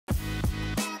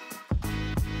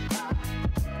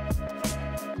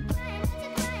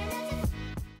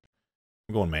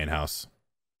I'm going main house.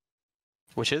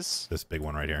 Which is? This big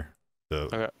one right here.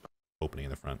 The Okay. opening in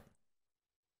the front.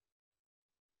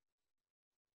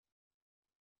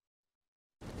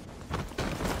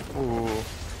 Ooh.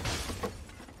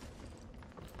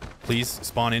 Please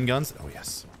spawn in guns. Oh,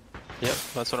 yes. Yep,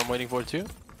 that's what I'm waiting for too. Is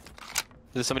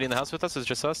there somebody in the house with us? Or is it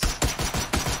just us?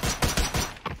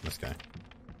 This guy.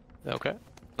 Okay.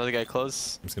 Another guy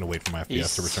close. I'm just going to wait for my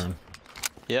FPS to return.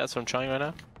 Yeah, that's what I'm trying right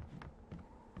now.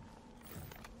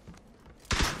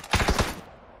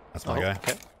 That's my guy.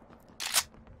 Okay.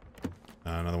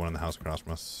 Another one in the house across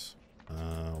from us.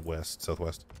 West,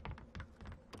 southwest.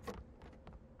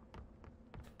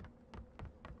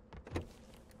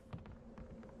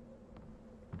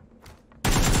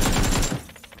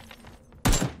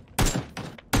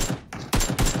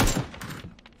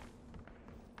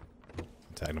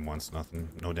 Tagged him once, nothing,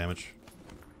 no damage.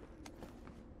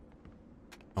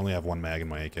 Only have one mag in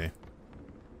my AK.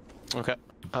 Okay.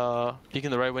 Peek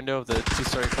in the right window of the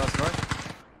two-story across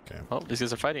north. Okay. Oh, these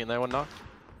guys are fighting in that one knock.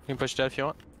 You can push that if you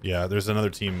want. Yeah, there's another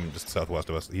team just southwest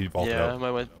of us. He vaulted Yeah, out.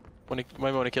 might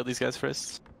want to kill these guys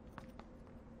first.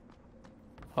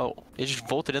 Oh, he just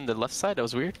vaulted in the left side? That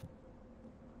was weird.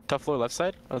 Top floor left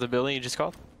side of the building you just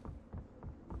called?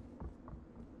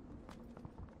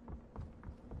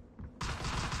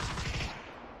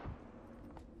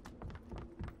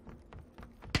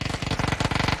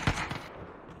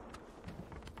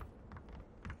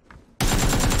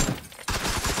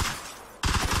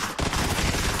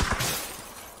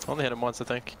 Only hit him once, I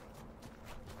think.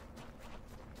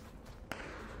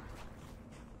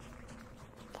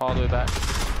 All the way back.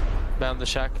 Down the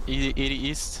shack, 80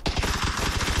 east.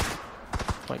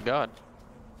 Oh my god.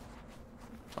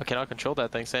 I cannot control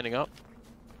that thing standing up.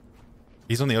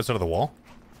 He's on the outside of the wall?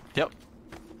 Yep.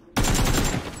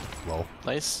 Lol.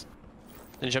 Nice.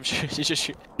 Did you jump shoot? You just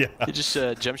shoot? Yeah. You just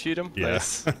jump shoot him? Yeah.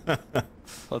 Nice.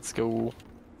 Let's go.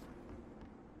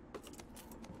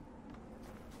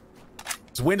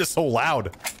 This wind is so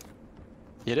loud.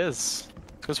 It is.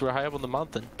 Because we're high up on the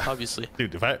mountain, obviously.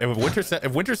 Dude, if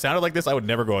winter sounded like this, I would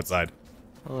never go outside.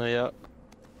 Oh yeah.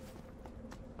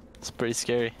 It's pretty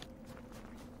scary.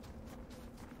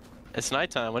 It's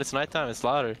nighttime. When it's nighttime, it's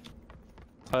louder.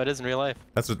 That's how it is in real life.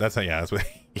 That's how, yeah, that's what,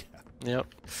 yeah. Yep.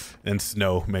 And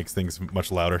snow makes things much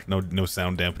louder. No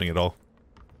sound dampening at all.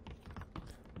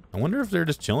 I wonder if they're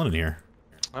just chilling in here.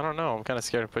 I don't know. I'm kind of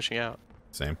scared of pushing out.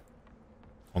 Same.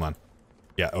 Hold on.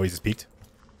 Yeah, oh, he's just peeked.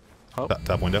 Oh.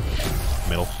 Top window.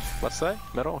 Middle. Left side?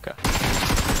 Middle? Okay.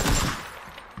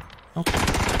 Okay.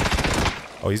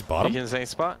 Oh, he's bottom? You in the same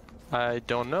spot? I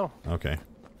don't know. Okay.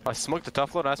 I smoked the top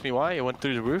floor. Asked me why. It went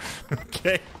through the roof.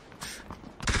 Okay.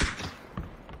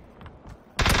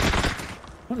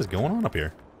 What is going on up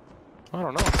here? I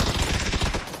don't know.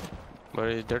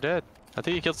 But they're dead. I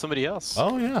think you killed somebody else.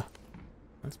 Oh, yeah.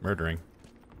 That's murdering.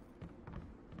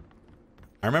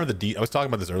 I remember I was talking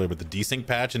about this earlier, but the desync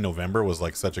patch in November was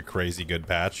like such a crazy good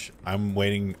patch. I'm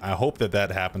waiting. I hope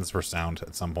that happens for sound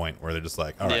at some point where they're just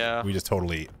like, all right, Yeah. we just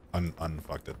totally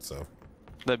unfucked it. So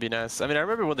That'd be nice. I mean, I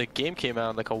remember when the game came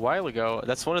out like a while ago.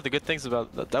 That's one of the good things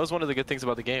about that was one of the good things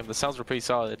about the game. The sounds were pretty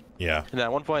solid. yeah. And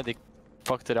at one point they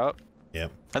fucked it up. Yeah.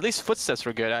 At least footsteps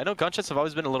were good. I know gunshots have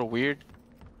always been a little weird,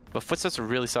 but footsteps are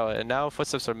really solid. And now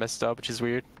footsteps are messed up, which is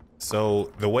weird.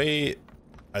 So the way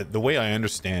I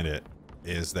understand it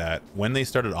is that when they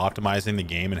started optimizing the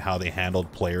game and how they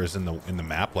handled players in the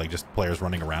map, like just players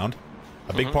running around,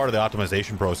 a big part of the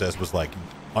optimization process was like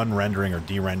unrendering or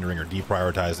de-rendering or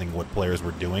deprioritizing what players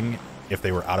were doing if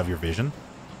they were out of your vision.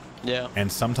 Yeah.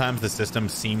 And sometimes the system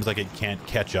seems like it can't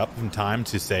catch up in time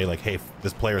to say like, hey,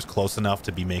 this player is close enough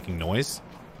to be making noise,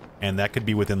 and that could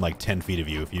be within like 10 feet of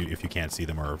you if you can't see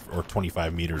them, or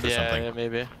 25 meters or something. Yeah,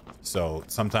 maybe. So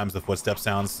sometimes the footstep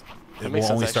sounds, it That will makes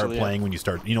sense, only start actually, playing when you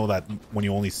start, you know, that when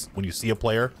you see a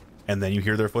player and then you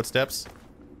hear their footsteps.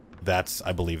 That's,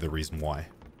 I believe, the reason why.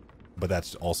 But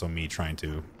that's also me trying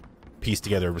to piece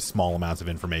together small amounts of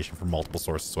information from multiple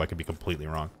sources, so I could be completely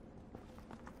wrong.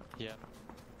 Yeah.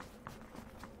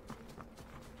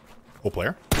 Oh,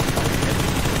 player? I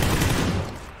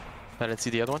didn't see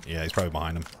the other one. Yeah, he's probably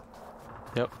behind him.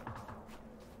 Yep.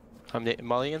 I'm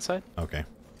Molly inside. Okay.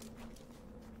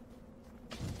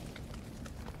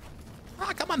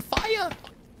 Rock, I'm on fire!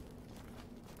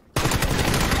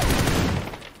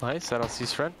 Nice. I don't see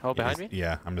his friend. Oh, behind me.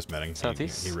 Yeah, I'm just medding.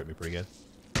 Southeast. He ripped me pretty good.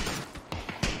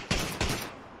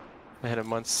 I hit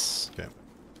him once. Okay.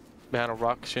 Behind a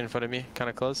rock, straight in front of me, kind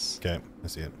of close. Okay, I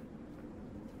see it.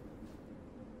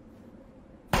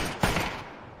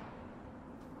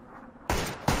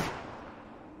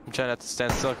 I'm trying not to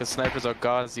stand still because snipers are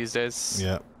gods these days.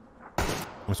 Yeah. I'm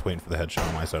just waiting for the headshot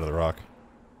on my side of the rock.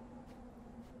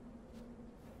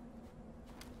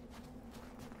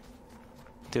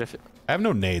 Dude, I have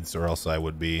no nades, or else I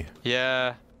would be.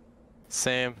 yeah,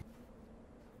 same.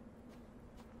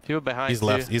 People behind. He's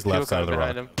left. He's left side of the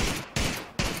rock. Him.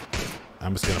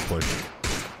 I'm just gonna push.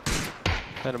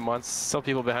 Hit him once. Still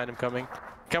people behind him coming.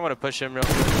 Kind of want to push him real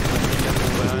quick.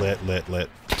 He's lit.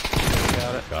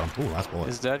 Got it. Got him. Ooh, last bullet.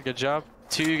 He's dead. Good job.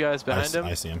 2 guys behind him.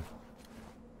 I see him.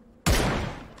 A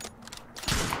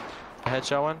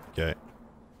headshot one. Okay.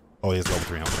 Oh, he has level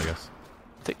 3 helmet, I guess.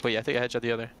 Wait, I think I headshot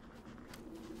the other.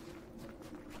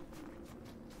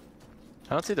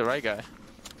 I don't see the right guy.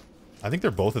 I think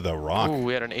they're both at the rock. Ooh,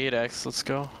 we had an 8x. Let's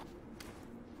go.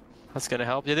 That's gonna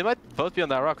help. Yeah, they might both be on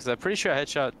that rock because I'm pretty sure I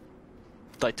headshot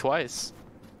like twice.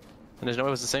 And there's no way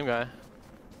it was the same guy.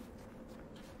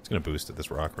 It's gonna boost at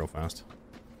this rock real fast.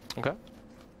 Okay.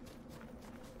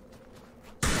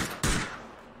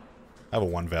 I have a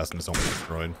 1 vest and it's almost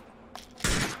destroyed.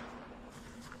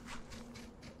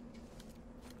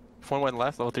 One went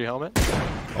left, level 3 helmet.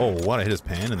 Oh, what? I hit his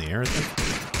pan in the air, I think?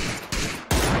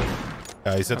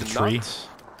 He's at the tree. Knocked.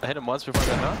 I hit him once before I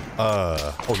got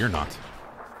knocked. Oh, you're not.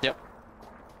 Yep.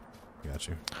 Got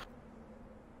you.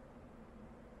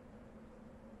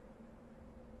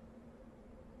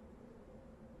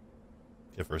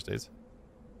 You have first aids?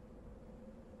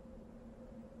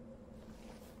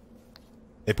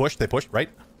 They pushed, right?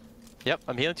 Yep,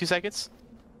 I'm healing 2 seconds.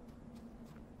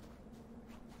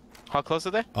 How close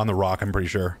are they? On the rock, I'm pretty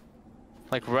sure.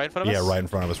 Like right in front of us? Yeah, right in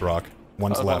front of us, rock.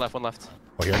 One's left. One left.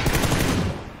 Oh, here.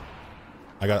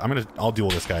 I'll duel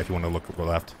this guy if you want to look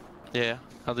left. Yeah,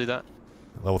 I'll do that.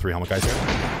 Level 3 helmet guys here.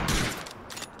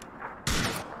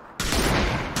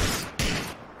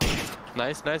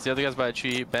 Nice. The other guy's by a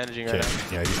tree bandaging right now.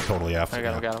 Yeah, he's totally after.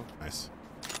 I got him. Nice.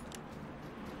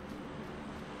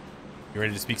 You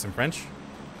ready to speak some French?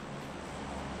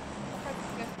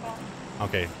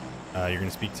 Okay. You're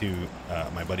gonna speak to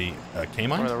my buddy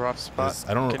Kaymind. The rough spot.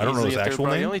 I don't know his actual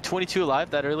name. Only 22 alive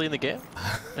that early in the game.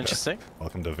 Interesting.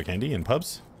 Welcome to Vikendi and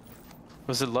pubs.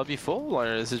 Was it lobby full or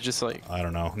is it just like? I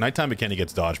don't know. Nighttime Vikendi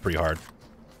gets dodged pretty hard.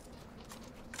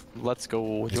 Let's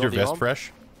go. Is your vest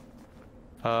fresh?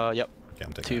 Yep. Okay,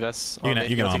 I'm taking 2 vests. You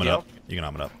can arm it up. You can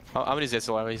arm it up. I'm gonna use this.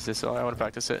 I want to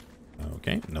practice it.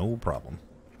 Okay, no problem.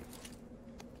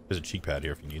 There's a cheek pad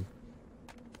here if you need.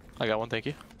 I got one. Thank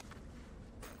you.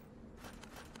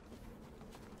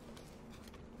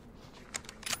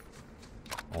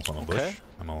 Also on a bush.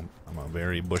 I'm a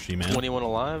very bushy man. 21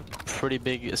 alive. Pretty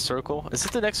big circle. Is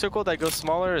it the next circle that goes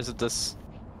smaller? Or is it this?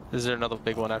 Is there another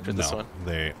big one after this one?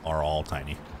 They are all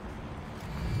tiny.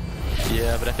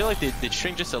 Yeah, but I feel like they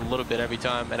shrink just a little bit every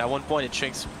time, and at one point it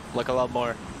shrinks like a lot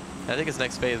more. I think it's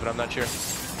next phase, but I'm not sure.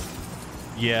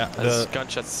 Yeah, There's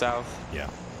gunshots south. Yeah.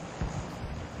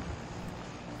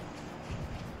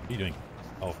 What are you doing?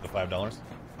 Oh, for the $5.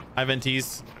 Hi,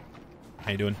 Ventees.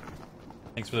 How you doing?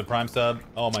 Thanks for the Prime sub.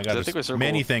 Oh my God, there's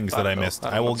many things that I missed.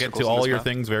 I will get to all your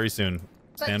things very soon.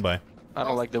 Stand by. I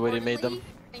don't like the way they made them.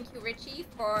 Thank you, Richie,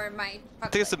 for my chocolate. I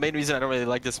think it's the main reason I don't really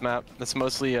like this map. It's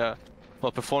mostly,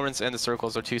 well, performance and the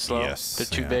circles are too slow. Yes, they're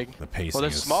too big. The pacing well,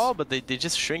 they're is... small, but they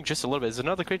just shrink just a little bit. There's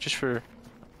another crate just for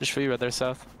you right there,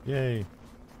 south. Yay.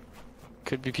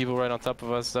 Could be people right on top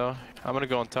of us, though. I'm gonna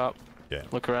go on top. Yeah.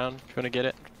 Look around if you wanna get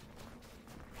it.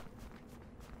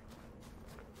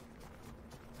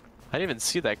 I didn't even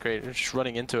see that crate. We're just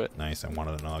running into it. Nice. I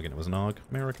wanted a nog, and it was nog.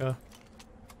 America.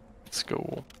 Let's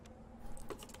go.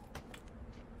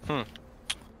 I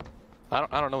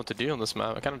don't know what to do on this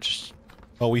map. I kind of just.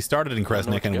 Well, we started in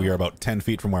Kresnik, and we are about 10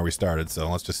 feet from where we started, so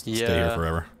let's just stay here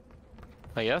forever.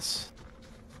 I guess.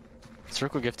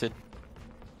 Circle gifted.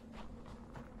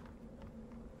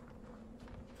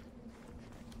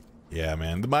 Yeah,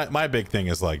 man. My big thing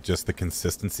is like just the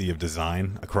consistency of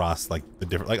design across like the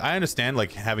different. Like I understand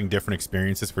like having different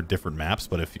experiences for different maps,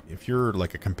 but if you're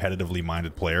like a competitively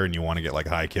minded player and you want to get like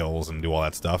high kills and do all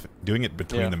that stuff, doing it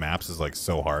between the maps is like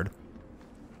so hard.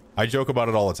 I joke about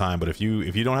it all the time, but if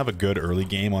you don't have a good early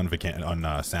game on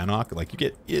Sanhok, like you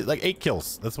get like 8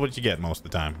 kills. That's what you get most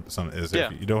of the time.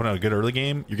 If you don't have a good early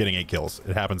game, you're getting 8 kills.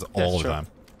 It happens all the time.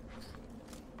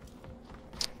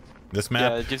 This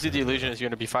map, yeah, it gives you the illusion that you're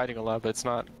going to be fighting a lot, but it's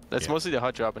not. That's mostly the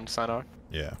hot drop in Sanhok.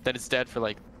 Yeah. Then it's dead for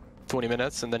like 20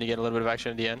 minutes, and then you get a little bit of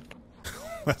action at the end.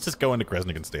 Let's just go into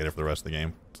Kresnik and stay there for the rest of the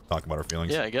game. Let's talk about our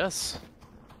feelings. Yeah, I guess.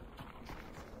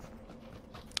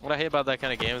 What I hate about that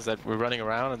kind of game is that we're running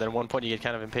around, and then at one point you get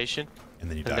kind of impatient.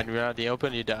 And then you die. And then you're out in the open,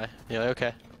 and you die. You're like,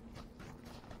 okay.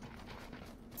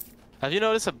 Have you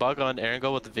noticed a bug on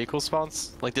Erangel with the vehicle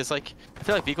spawns? Like there's like, I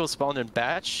feel like vehicles spawn in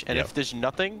batch, and if there's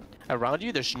nothing around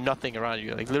you, there's nothing around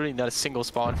you. Like literally not a single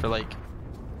spawn for like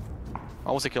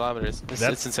almost a kilometer. It's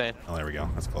insane. Oh, there we go.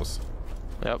 That's close.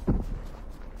 Yep.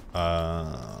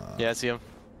 Yeah, I see him.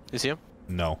 You see him?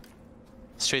 No.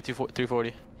 Straight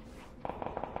 340.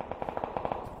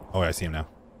 Oh, yeah, I see him now.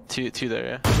 Two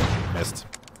there, yeah. Missed.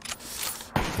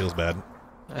 Feels bad.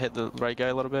 I hit the right guy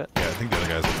a little bit. Yeah, I think the other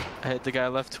guy's... I hit the guy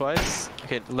left twice.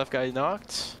 Okay, the left guy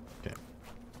knocked. Okay.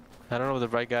 I don't know where the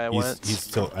right guy went. He's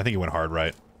still... I think he went hard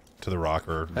right to the rock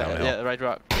or downhill. Yeah, the right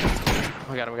rock.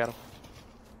 We got him.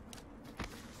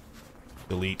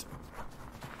 Delete.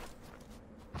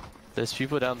 There's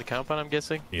people down the compound, I'm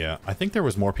guessing. Yeah, I think there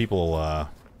was more people...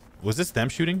 was this them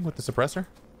shooting with the suppressor?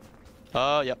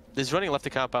 Yep. He's running left the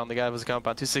compound. The guy was a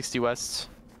compound. 260 west.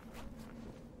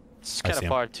 It's kind of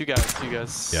far. Two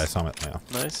guys. Yeah, I saw him. Yeah.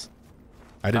 Nice.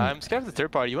 I'm scared of the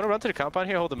third party. You want to run to the compound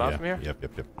here? Hold them out from here? Yep.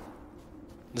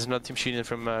 There's another team shooting in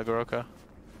from Goroka.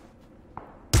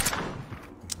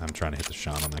 I'm trying to hit the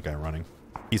shot on that guy running.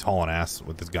 He's hauling ass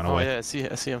with his gun away. Oh yeah, I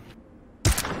see him.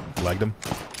 Legged him.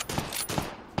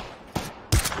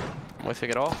 Whiffing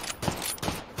it all.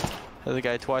 The other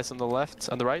guy twice on the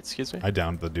right, excuse me. I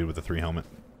downed the dude with the 3 helmet.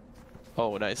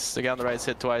 Oh, nice. The guy on the right's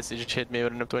hit twice. He just hit me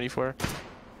with an M24.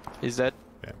 He's dead.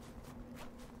 Yeah.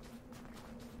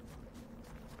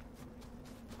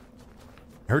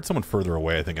 I heard someone further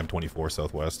away. I think I'm 24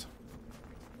 southwest.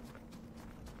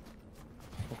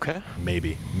 Okay.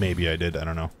 Maybe I did. I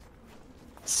don't know.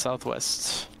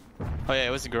 Southwest. Oh yeah,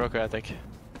 it was in Goroka, I think.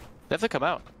 They have to come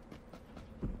out.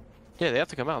 Yeah, they have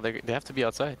to come out. They have to be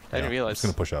outside. I didn't realize. I'm just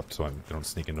gonna push up so they don't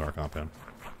sneak into our compound.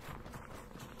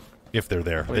 If they're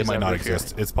there, What they is might that not roof here?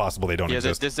 exist. It's possible they don't Yeah,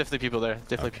 exist. there's definitely people there.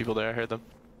 Definitely people there. I heard them.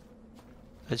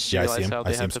 I just Yeah, I see realized him. how I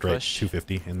they see him have to straight. push.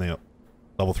 250 in the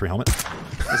level 3 helmet.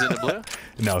 Is it in the blue?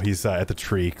 No, he's at the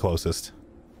tree closest.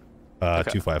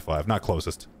 Okay. 255. Not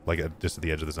closest. Like just at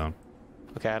the edge of the zone.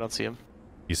 Okay, I don't see him.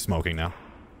 He's smoking now.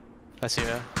 I see him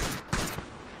now.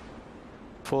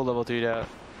 Full level 3 down.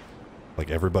 Like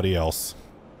everybody else.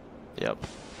 Yep.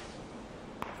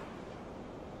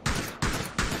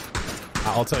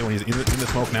 I'll tell you when he's in the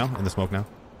smoke now. In the smoke now.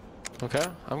 Okay,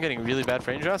 I'm getting really bad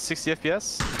frame draw. 60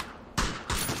 FPS.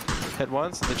 Hit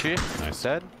once in the tree. Nice.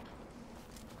 Dead.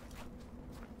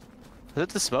 Is it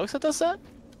the smokes that does that?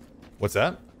 What's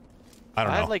that? I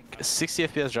don't know. I had like 60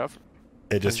 FPS drop.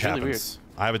 It just It's really happens.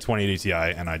 I have a 2080 Ti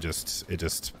and it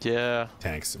just Yeah.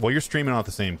 tanks. Well, you're streaming off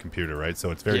the same computer, right? So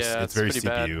it's very Yeah, it's very pretty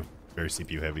CPU, bad. very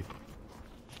CPU heavy.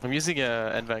 I'm using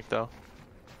a NVENC though,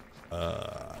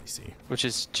 I see. which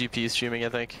is GPU streaming, I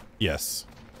think. Yes.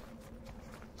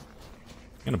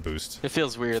 I'm gonna boost. It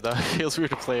feels weird though. It feels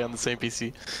weird to play on the same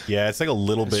PC. Yeah, it's like a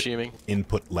little bit Streaming.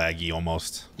 input laggy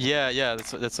almost. Yeah,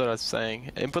 that's what I was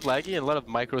saying. Input laggy and a lot of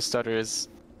micro stutters.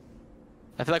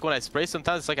 I feel like when I spray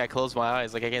sometimes it's like I close my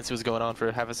eyes, like I can't see what's going on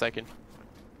for half a second.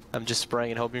 I'm just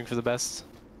spraying and hoping for the best.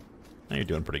 No, you're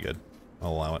doing pretty good.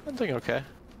 I'll allow it. I'm doing okay.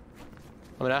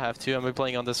 I mean, I have to. I'm be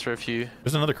playing on this for a few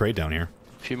There's another crate down here.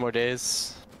 more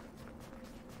days.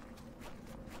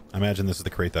 I imagine this is the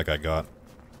crate that guy got.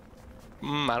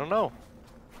 I don't know.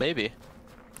 Maybe.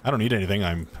 I don't need anything.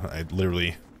 I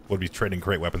literally would be trading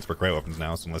crate weapons for crate weapons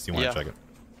now, so unless you want Yeah. to check it.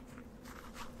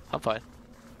 I'm fine.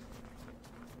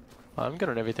 I'm good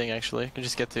on everything actually. Can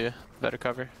just get to better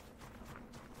cover.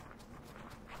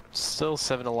 Still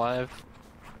 7 alive.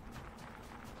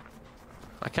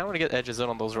 I kind of want to get edges in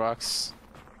on those rocks.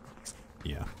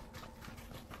 Yeah.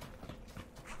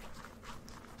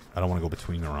 I don't want to go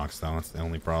between the rocks though. That's the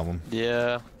only problem.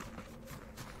 Yeah.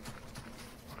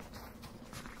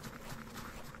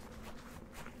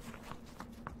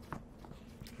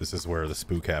 This is where the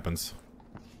spook happens.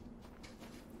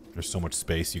 There's so much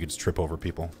space you could just trip over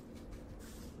people.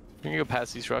 You can go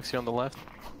past these rocks here on the left.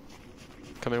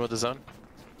 Come in with the zone.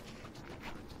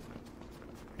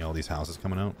 You know, all these houses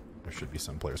coming out. There should be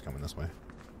some players coming this way.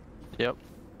 Yep.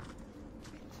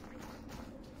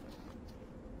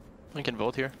 We can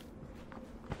vote here.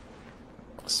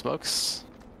 Smokes.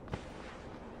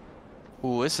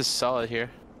 Ooh, this is solid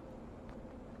here.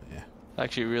 Yeah.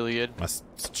 Actually really good. My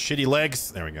shitty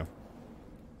legs. There we go.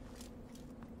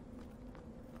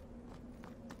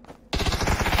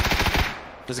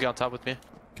 There's a guy on top with me.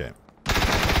 Okay.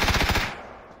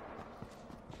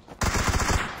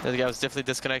 The other guy was definitely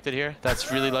disconnected here.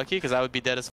 That's really lucky because I would be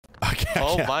dead as. Okay.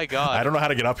 Oh yeah. my god. I don't know how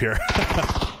to get up here.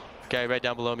 Guy right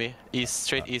down below me. East,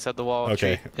 straight east at the wall.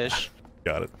 Okay. Ish.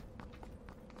 Got it.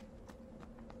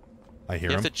 I hear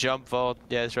You him. have to jump vault.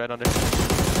 Yeah, it's right under.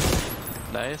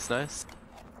 Nice, nice.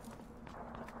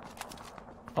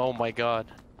 Oh my god.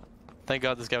 Thank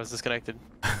god this guy was disconnected.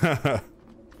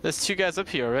 There's 2 guys up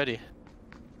here already.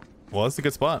 Well, that's a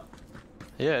good spot.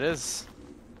 Yeah, it is.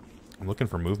 I'm looking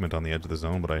for movement on the edge of the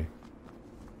zone, but I...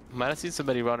 Might have seen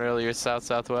somebody run earlier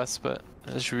south-southwest, but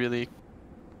it's really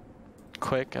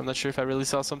quick. I'm not sure if I really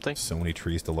saw something. So many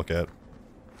trees to look at.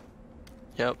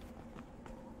 Yep.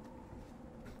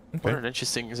 Okay. What an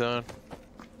interesting zone.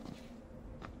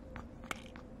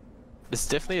 There's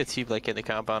definitely a team like in the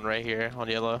compound right here on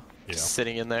yellow. Yeah. Just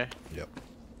sitting in there. Yep.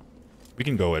 We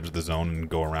can go edge of the zone and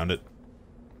go around it.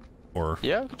 Or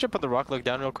Yeah, we can jump on the rock, look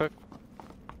down real quick.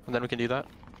 And then we can do that.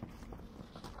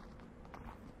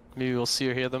 Maybe we'll see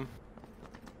or hear them.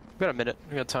 We got a minute.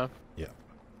 We got time. yeah.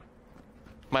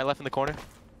 My left in the corner.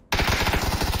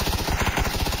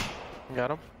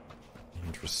 Got him.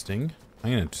 Interesting.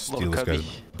 I'm gonna steal Little this guy's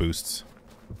cubby. boosts.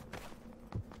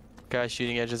 Guy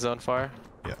shooting edge of zone fire.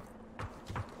 Yeah.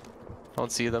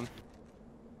 Don't see them.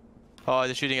 Oh,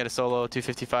 they're shooting at a solo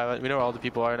 255. We know where all the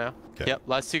people are now. Okay. Yep,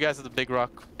 last two guys at the big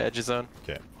rock edge of zone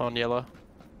Okay. on yellow.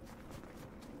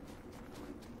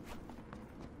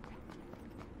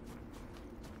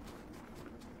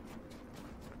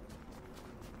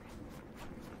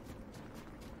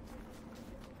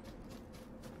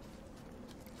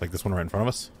 Like this one right in front of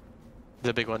us.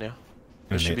 The big one, yeah.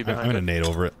 I'm It should be gonna behind it. nade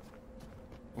over it.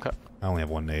 Okay. I only have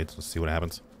one nade, so let's see what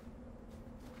happens.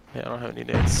 Yeah, I don't have any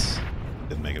nades.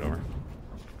 Didn't make it over.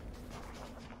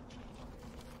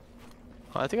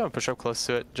 I think I'm gonna push up close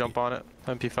to it, jump on it,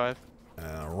 MP5.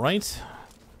 Right.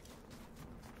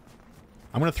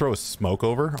 I'm gonna throw a smoke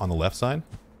over on the left side.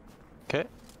 Okay.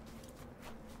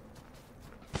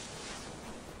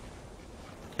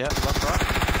 Yeah, left rock.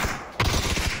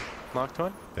 Knocked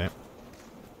one. Okay.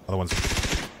 Other one's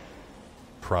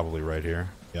probably right here.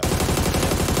 Yeah.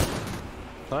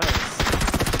 Nice.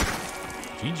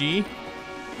 GG.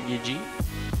 GG.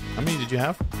 How many did you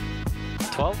have?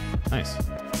 12. Nice.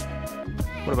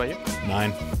 What about you?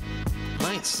 9.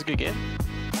 Nice. This is a good game.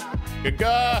 Good.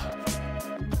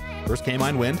 First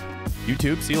Kaymind win.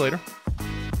 YouTube. See you later.